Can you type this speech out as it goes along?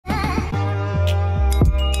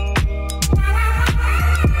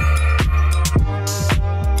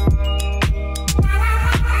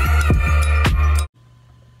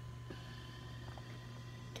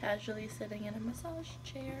literally sitting in a massage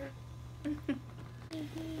chair.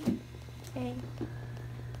 Okay.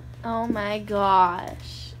 Oh my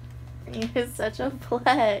gosh. You're such a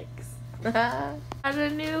flex. Got a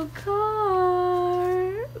new car.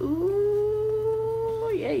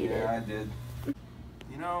 Ooh, yeah, you did. Yeah, I did.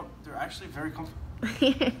 You know, they're actually very comfortable.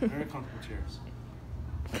 Very comfortable chairs.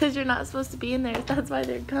 Because you're not supposed to be in there. That's why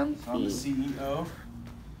they're comfy. So I'm the CEO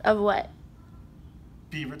of what?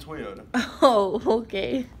 Beaver Toyota. Oh,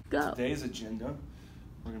 okay. Go. Today's agenda,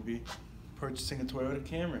 we're going to be purchasing a Toyota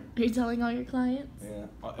Camry. Are you telling all your clients? Yeah,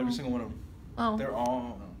 every single one of them. Oh. They're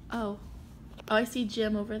all... Oh. Oh, I see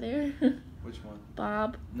Jim over there. Which one?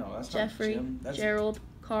 Bob. No, that's Jeffrey. not Jim. That's Gerald.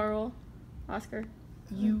 Carl. Oscar.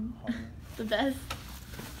 You. The best.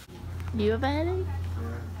 You have a headache?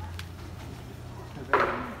 Yeah. I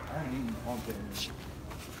haven't eaten all day.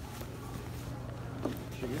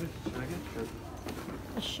 Should I get a shirt?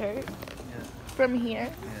 A shirt? Yeah. From here?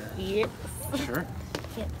 Yeah. Yes. Sure.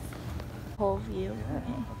 Yes. Whole view. Yeah,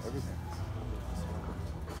 Okay. everything.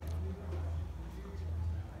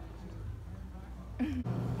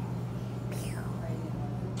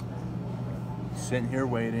 Sitting here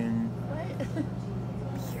waiting What?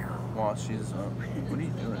 while she's what are you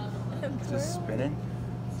doing? Just spinning?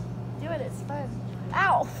 Do it, it's fun.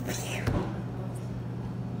 Ow!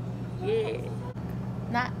 Yeah.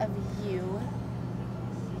 Not of you.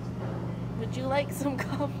 Would you like some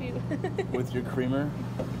coffee? With your creamer?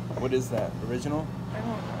 What is that? Original? I don't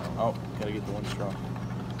know. Oh, gotta get the one straw.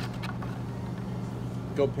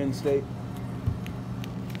 Go Penn State.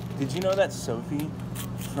 Did you know that Sophie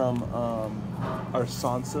from or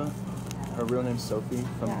Sansa, her real name's Sophie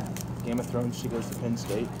from Game of Thrones, she goes to Penn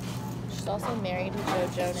State? She's also married to Joe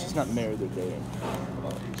Jonas. She's not married, they're dating.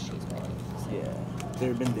 Well, she's married. So. Yeah,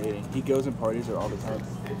 they've been dating. He goes and parties there all the time.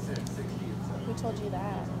 Who told you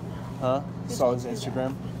that? Huh? Saw his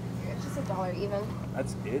Instagram. Just $1 even.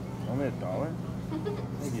 That's it? Only $1?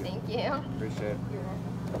 Thank you. Thank you. Appreciate it. You're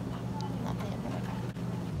welcome.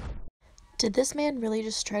 Did this man really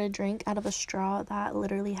just try to drink out of a straw that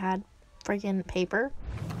literally had friggin' paper?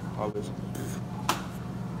 Always.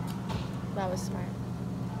 That was smart.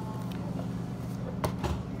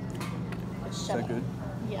 Is that good?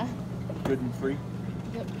 Yeah. Good and free?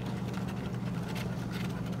 Yep.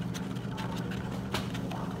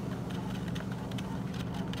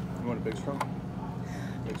 You want a big straw?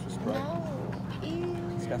 Mixed with Sprite? No. Ew.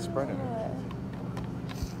 It's got Sprite in it.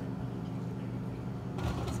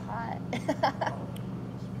 It's hot.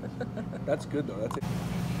 That's good though. That's it.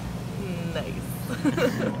 Nice.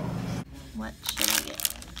 What should I get?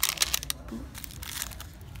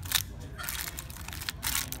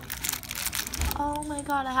 Oh my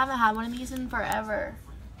god, I haven't had one of these in forever.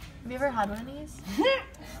 Have you ever had one of these?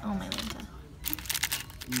 Oh my Linda.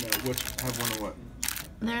 No, which have one of what?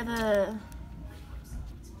 They're the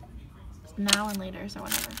now and laters or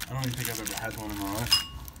whatever. I don't even think I've ever had one in my life.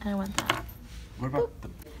 And I want that. What about the...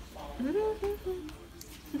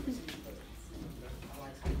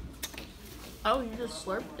 Oh, you just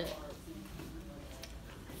slurped it.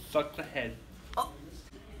 Suck the head. Oh.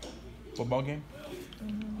 Football game?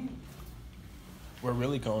 Mm-hmm. We're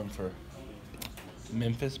really going for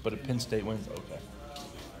Memphis, but if Penn State wins, okay.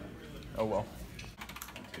 Oh well.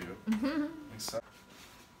 Mm-hmm.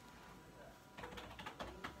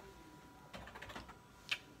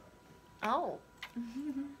 Oh.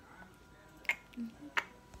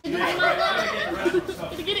 Get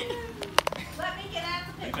it. Let me get out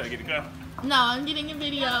the You trying to get a cup? No, I'm getting a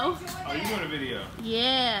video. Oh, you doing a video?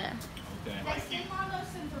 Yeah. Okay. Send Marlo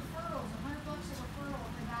some referrals. $100 a referral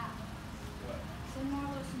if they buy. Send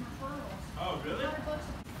Marlo some referrals. Oh, really? $100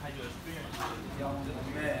 How your experience?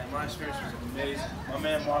 Man, my experience was amazing. My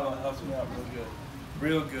man Marlon helped me out real good.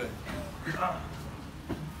 Real good.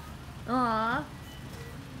 Aww.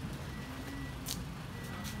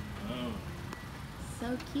 Oh. So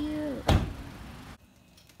cute.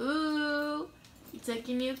 Ooh. You took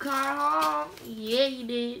your new car home? Yeah, you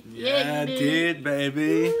did. Yeah, you I did,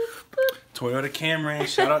 baby. Boop, boop. Toyota Camry.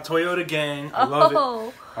 Shout out Toyota gang. I love it.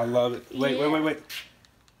 I love it. Wait, Yeah. wait.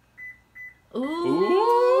 Ooh. Ooh.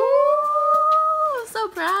 So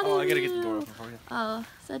proud of you. Oh, I gotta get the door open for you. Oh,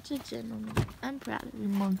 such a gentleman. I'm proud of you,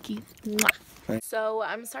 monkey. Mwah. So,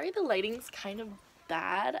 I'm sorry the lighting's kind of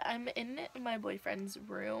bad. I'm in my boyfriend's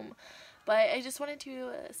room, but I just wanted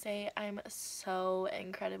to say I'm so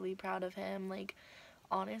incredibly proud of him. Like,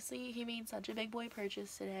 honestly, he made such a big boy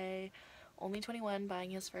purchase today. Only 21,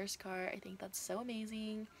 buying his first car. I think that's so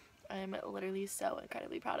amazing. I'm literally so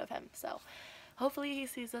incredibly proud of him. So, hopefully he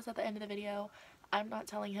sees this at the end of the video. I'm not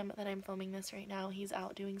telling him that I'm filming this right now. He's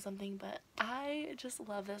out doing something, but I just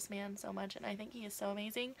love this man so much, and I think he is so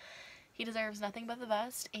amazing. He deserves nothing but the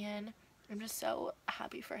best, and I'm just so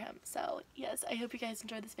happy for him. So yes, I hope you guys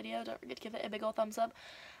enjoyed this video. Don't forget to give it a big ol' thumbs up.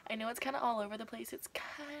 I know it's kind of all over the place. It's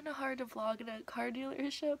kind of hard to vlog in a car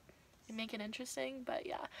dealership and make it interesting, but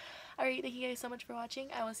yeah. Alright, thank you guys so much for watching.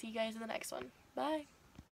 I will see you guys in the next one. Bye!